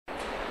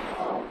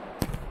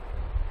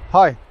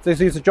Hi, this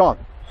is John.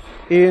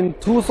 In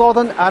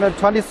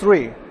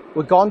 2023,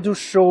 we're going to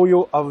show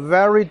you a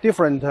very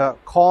different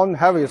corn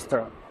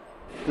harvester.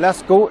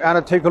 Let's go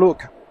and take a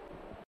look.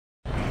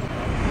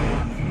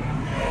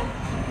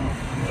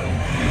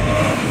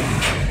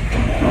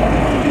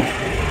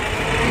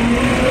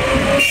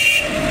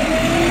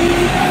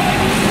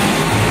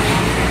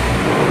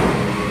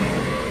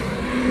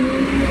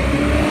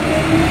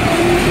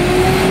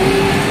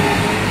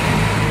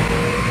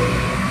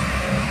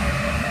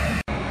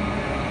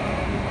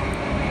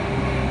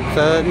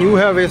 The new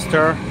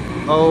harvester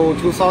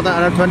of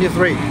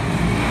 2023.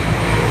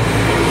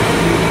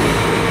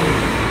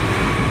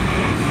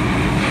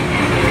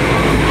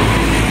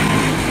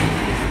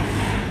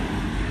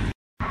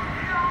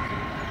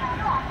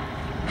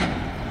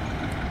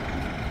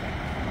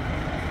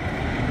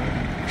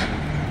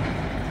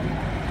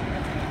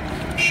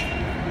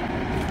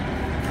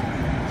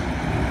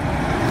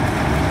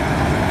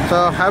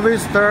 The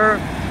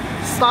harvester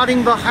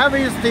starting the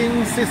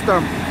harvesting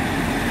system.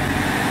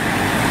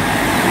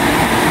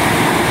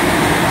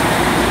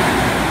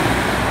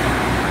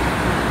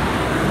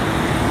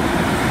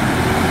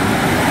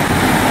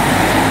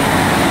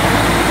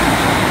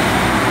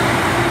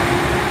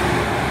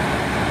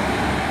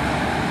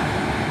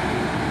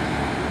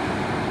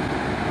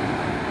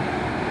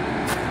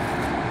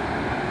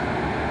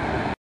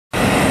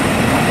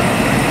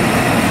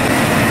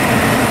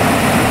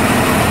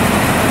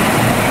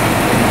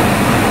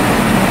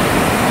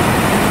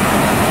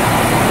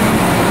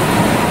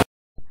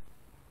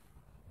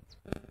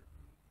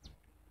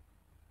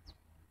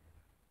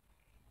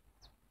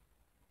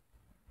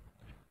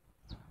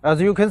 As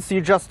you can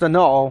see just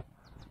now,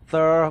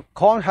 the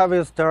corn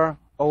harvester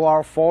of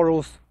our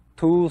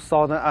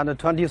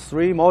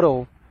 4YZ-2023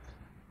 model,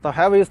 the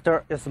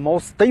harvester is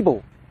more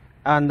stable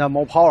and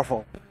more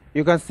powerful.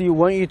 You can see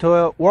when it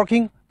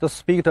working, the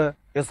speed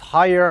is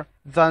higher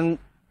than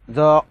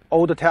the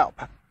old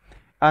type.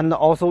 And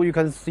also you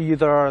can see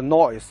the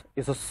noise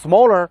is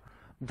smaller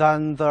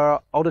than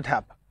the old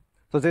type.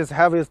 So this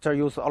harvester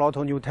uses a lot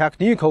of new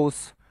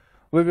technicals.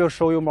 We will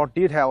show you more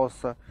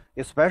details.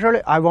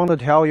 Especially, I want to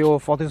tell you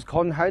for this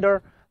corn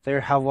header,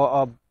 they have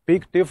a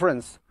big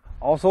difference.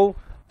 Also,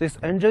 this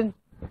engine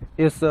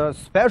is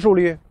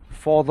specially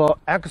for the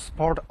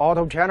export out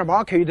of China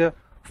market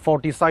for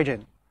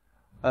dissipation.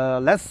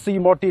 Let's see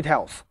more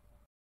details.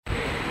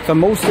 The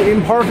most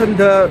important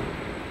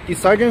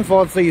dissipation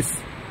for this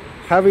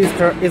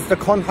harvester is the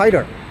corn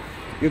header.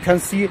 You can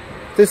see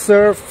this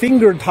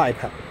finger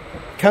type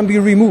can be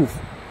removed.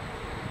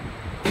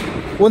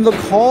 When the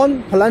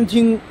corn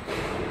planting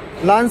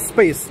land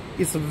space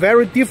is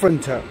very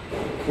different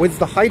with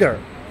the header,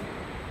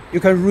 you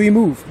can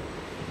remove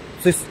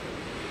this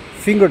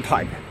finger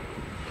type.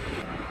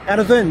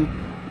 And then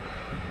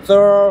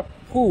the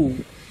pull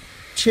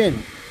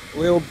chain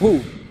will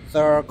pull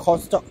the corn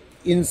stalk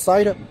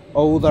inside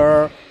of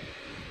the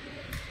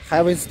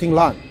harvesting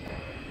line.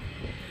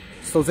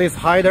 So this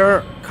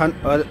header can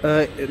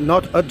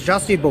not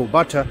adjustable,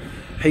 but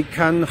it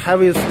can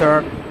harvest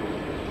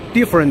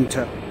different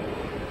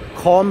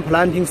corn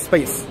planting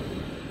space.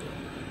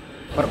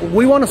 But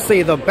we want to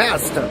say the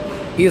best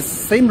is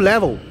same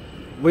level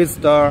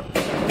with the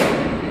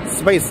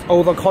space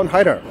of the corn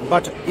header.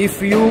 But if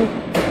you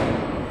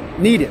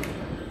need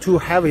to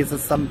harvest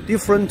some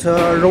different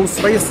row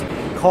space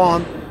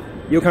corn,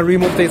 you can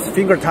remove this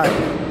finger type.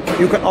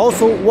 You can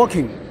also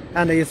working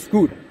and it's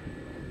good.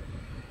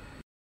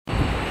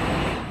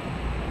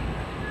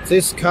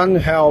 This can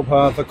help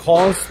the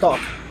corn stalk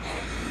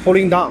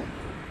pulling down.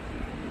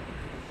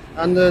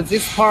 And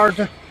this part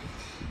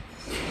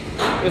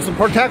is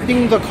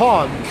protecting the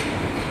corn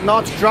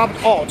not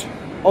dropped out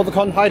of the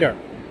corn header.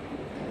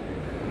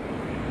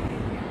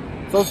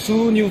 Those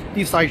two new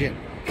dissipation.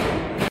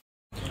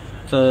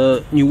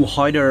 The new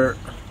header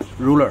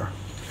ruler.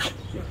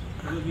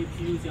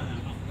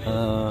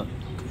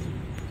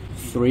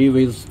 3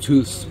 with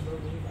tooth,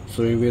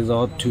 3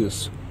 without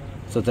tooth.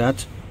 So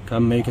that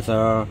can make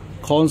the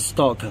corn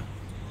stalk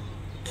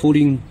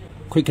pulling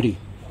quickly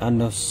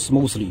and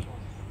smoothly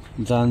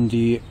than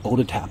the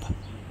old tap.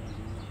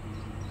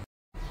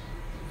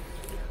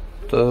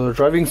 The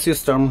driving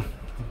system,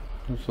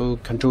 so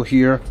control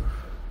here,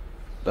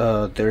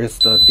 there is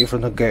the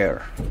different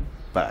gear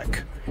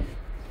back,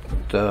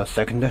 the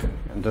second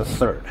and the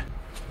third.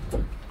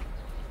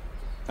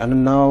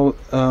 And now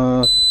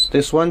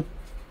this one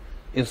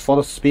is for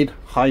the speed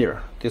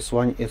higher, this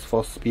one is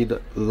for speed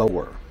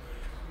lower.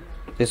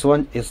 This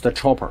one is the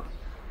chopper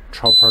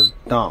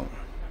down,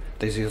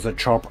 this is the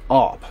chop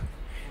up.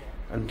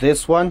 And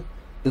this one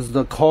is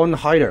the corn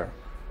header,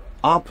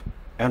 up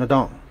and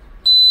down.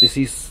 This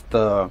is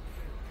the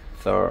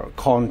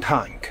corn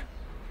tank,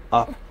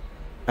 up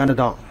and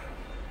down.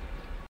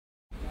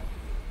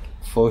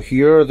 For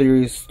here, there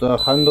is the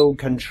handle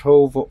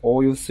control for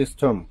oil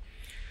system,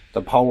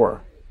 the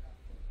power,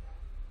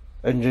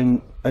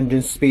 engine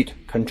speed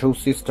control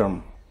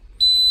system.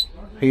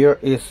 Here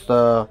is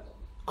the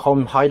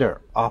corn header,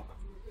 up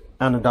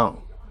and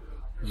down.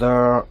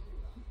 The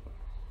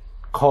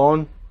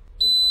corn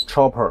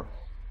chopper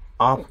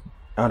up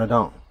and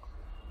down,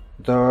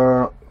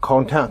 the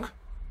corn tank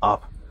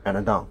up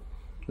and down.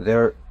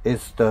 There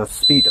is the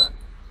speed,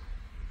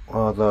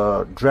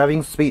 the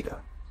driving speed,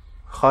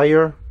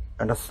 higher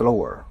and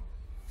slower.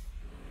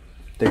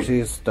 This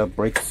is the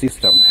brake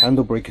system,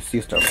 handle brake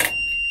system.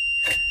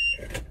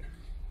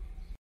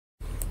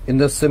 In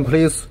the same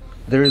place,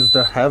 there is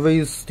the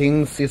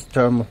harvesting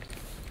system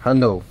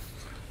handle.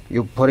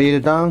 You put it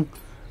down,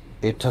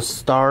 it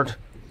start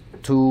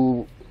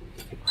to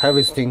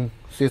harvesting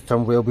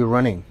system will be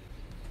running.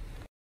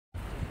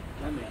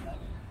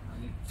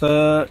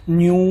 The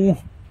new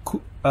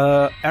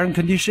air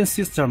conditioning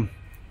system,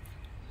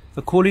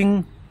 the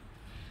cooling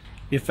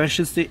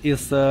efficiency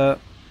is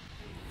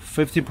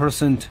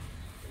 50%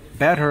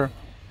 better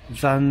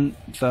than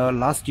the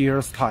last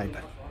year's type.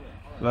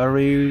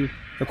 The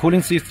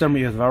cooling system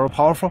is very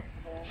powerful.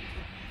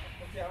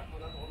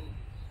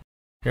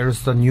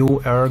 Here's the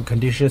new air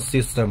conditioning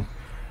system.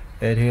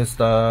 It is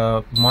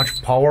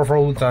much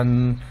powerful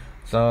than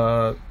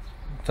the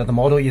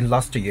model in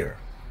last year.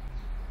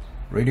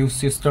 Radio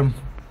system.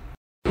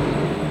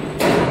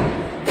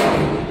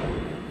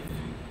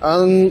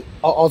 And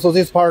also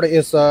this part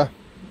is a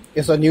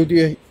new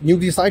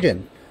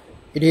design.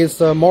 It is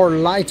more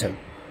light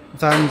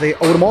than the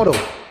old model.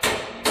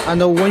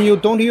 And when you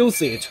don't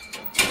use it,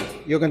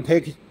 you can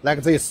take it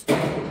like this,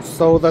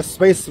 so the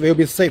space will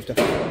be saved.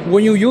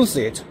 When you use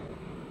it,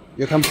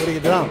 you can put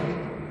it down.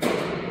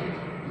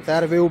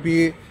 That will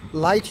be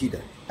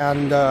lighted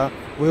and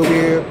will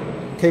be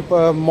keep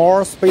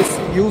more space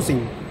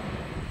using.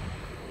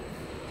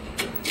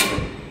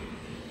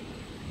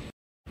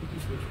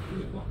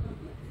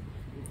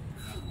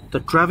 The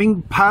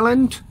driving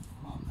palette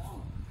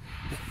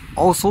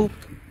also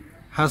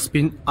has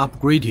been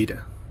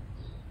upgraded.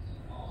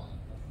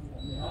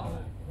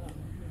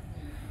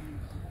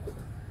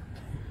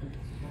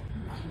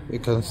 You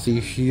can see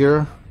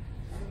here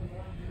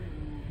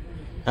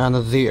and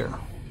there.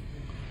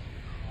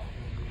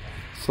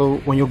 So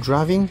when you're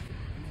driving,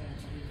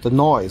 the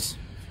noise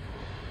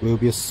will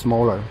be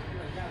smaller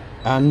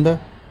and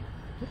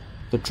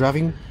the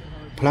driving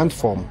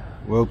platform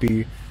will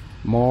be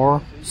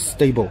more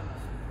stable.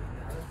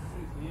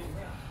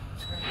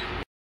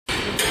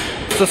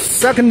 The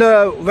second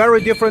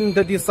very different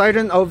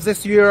design of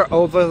this year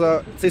of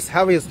this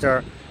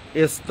harvester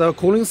is the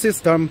cooling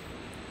system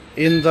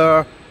in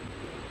the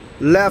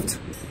left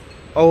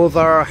of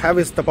the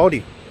harvest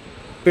body.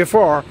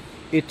 Before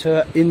it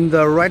in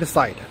the right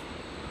side,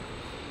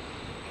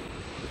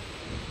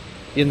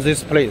 in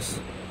this place.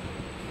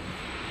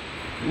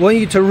 When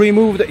it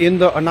removed in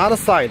the another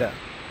side,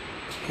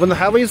 when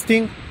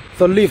harvesting,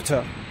 the lift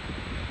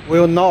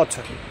will not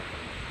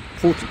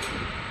put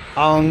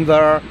on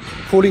the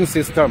cooling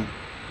system.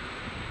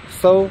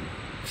 So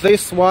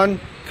this one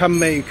can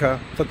make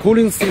the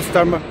cooling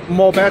system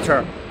more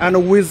better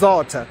and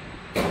without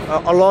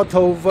a lot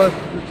of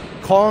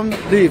corn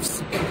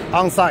leaves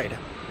on side.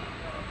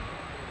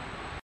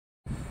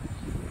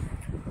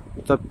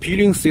 The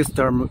peeling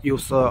system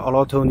uses a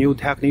lot of new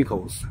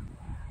technicals.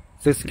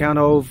 This kind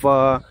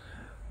of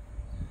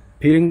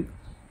peeling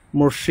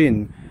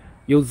machine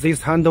use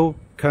this handle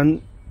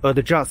can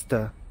adjust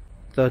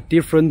the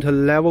different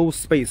level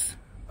space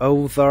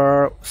of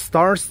the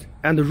stars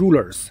and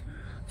rulers.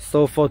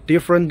 So for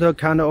different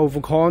kind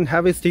of corn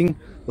harvesting,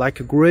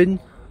 like green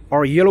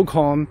or yellow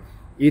corn,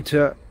 it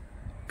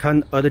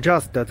can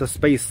adjust the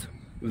space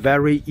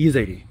very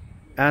easily.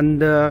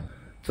 And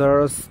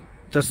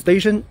the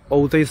station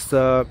of this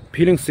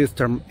peeling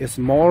system is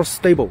more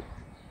stable.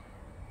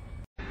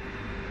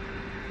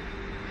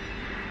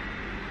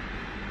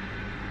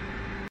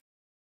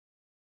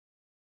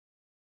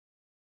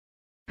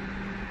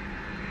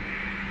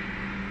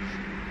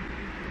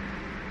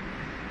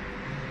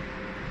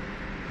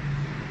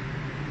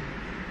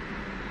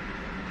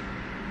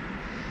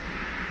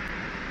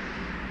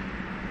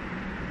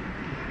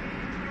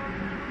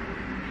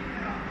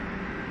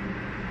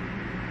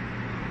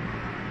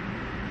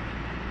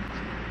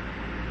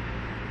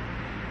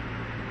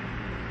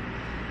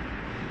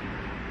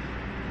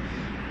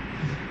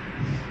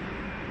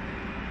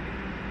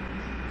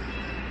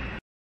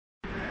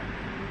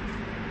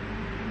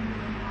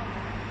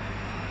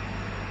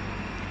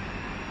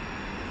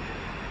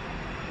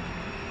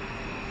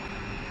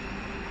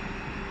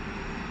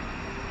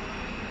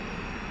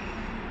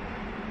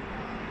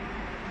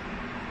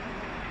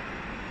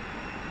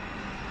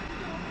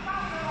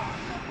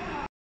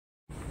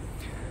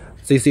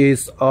 This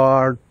is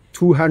a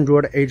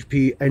 200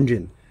 HP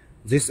engine.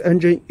 This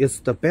engine is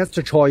the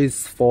best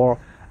choice for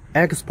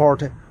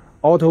export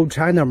out of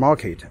China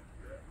market,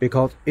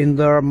 because in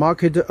the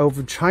market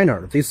of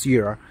China this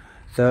year,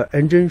 the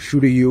engine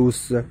should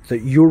use the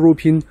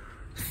European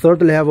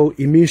third level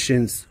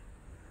emissions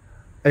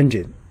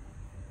engine.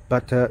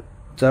 But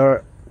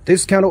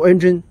this kind of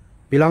engine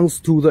belongs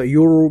to the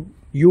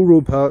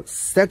Europe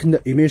second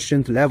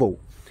emissions level.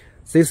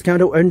 This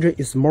kind of engine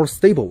is more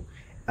stable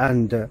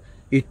and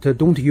it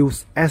don't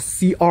use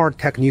SCR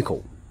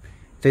technical.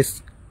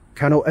 This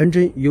kind of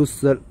engine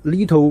use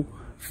little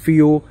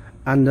fuel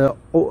and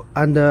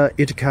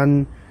it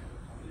can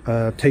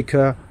take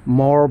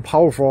more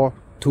powerful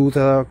to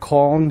the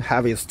corn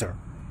harvester.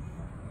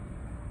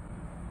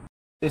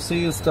 This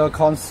is the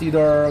corn seed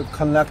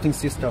collecting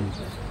system.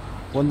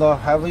 When you're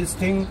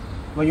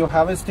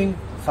harvesting,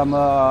 some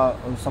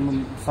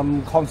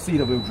corn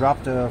seed will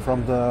drop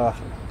from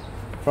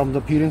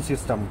the peeling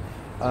system.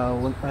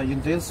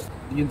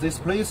 In this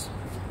place,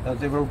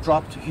 they will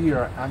drop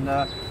here, and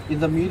in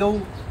the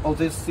middle of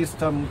this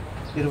system,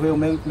 it will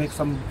make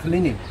some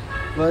cleaning.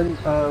 When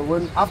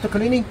after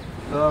cleaning,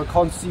 the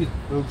corn seed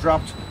will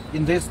drop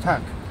in this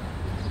tank.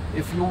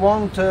 If you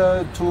want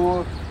to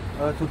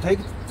take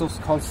those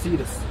corn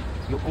seeds,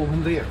 you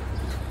open there.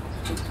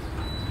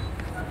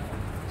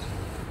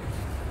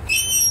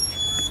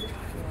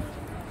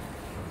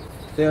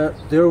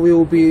 There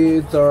will be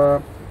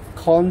the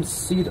corn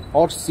seed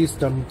out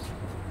system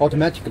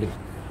automatically.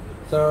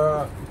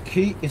 The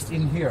key is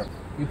in here.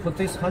 You put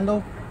this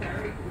handle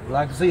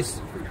like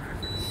this,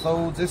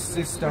 so this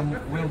system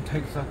will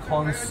take the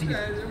corn seed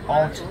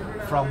out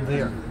from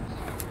there.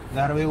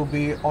 That will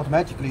be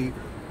automatically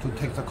to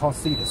take the corn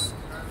seeds.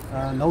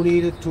 No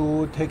need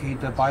to take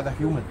it by the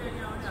human.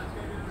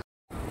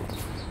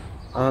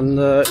 And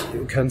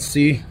you can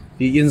see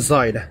the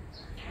inside.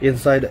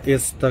 Inside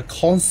is the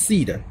corn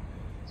seed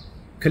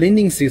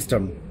cleaning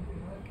system.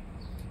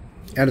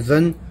 And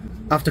then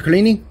after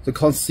cleaning, the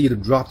corn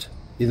seed dropped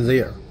in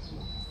there,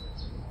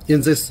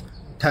 in this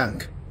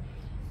tank.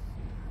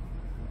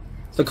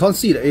 The corn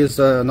seed is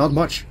not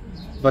much,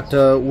 but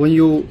when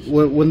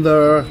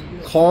the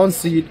corn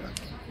seed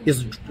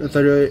is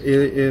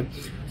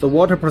the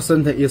water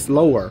percent is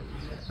lower,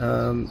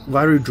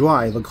 very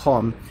dry the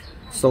corn,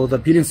 so the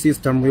peeling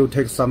system will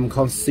take some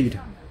corn seed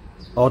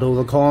out of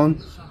the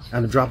corn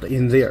and drop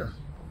in there.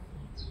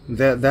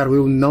 That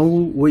will no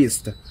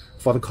waste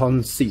for the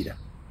corn seed.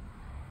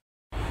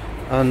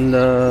 And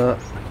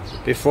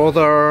before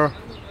the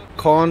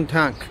corn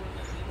tank,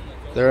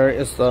 there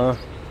is the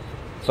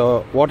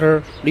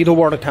little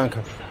water tank.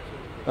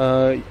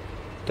 That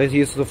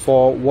is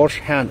for wash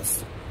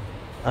hands.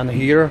 And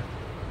here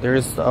there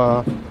is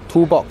a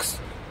toolbox.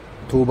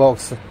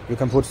 You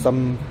can put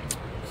some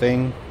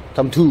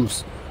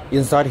tools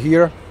inside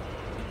here.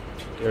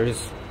 There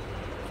is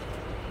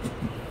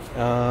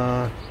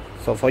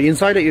so for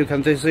inside you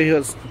can this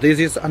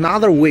is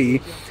another way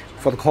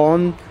for the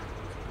corn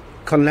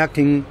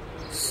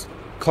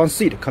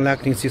seed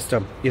collecting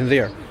system in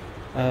there.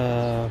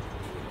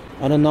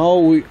 And now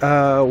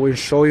we're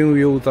showing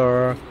you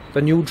the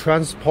new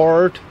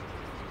transport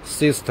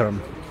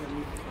system.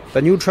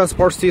 The new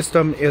transport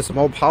system is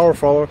more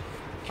powerful,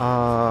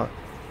 about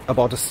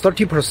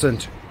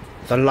 30%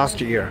 than last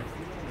year.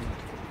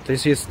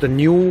 This is the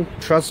new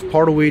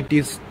transport we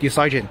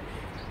decided.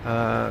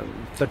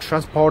 The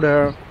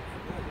transporter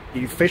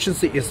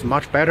efficiency is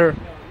much better,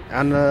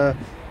 and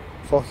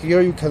for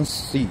here you can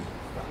see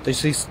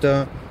this is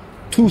the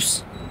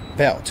tooth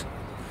belt.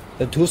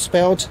 The tooth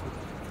belt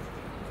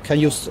can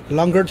use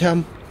longer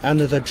time,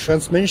 and the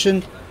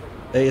transmission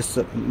is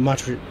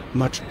much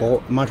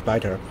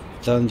better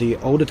than the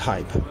old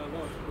type.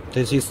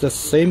 This is the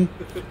same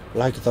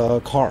like the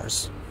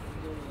cars.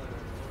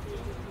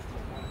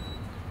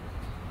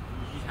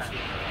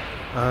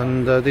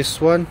 And this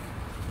one,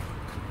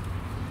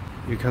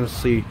 you can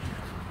see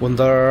when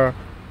the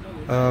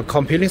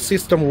compiling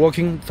system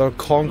working, the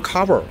corn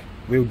cover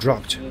will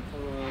drop.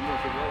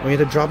 When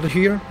it dropped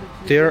here,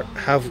 there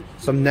have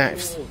some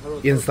knives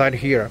inside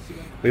here.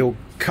 Will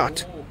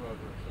cut,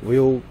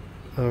 will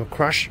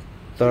crush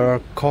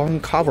the corn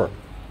cover,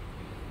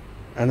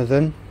 and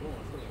then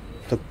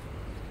the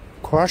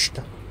crushed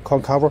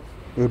corn cover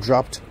will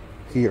drop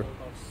here.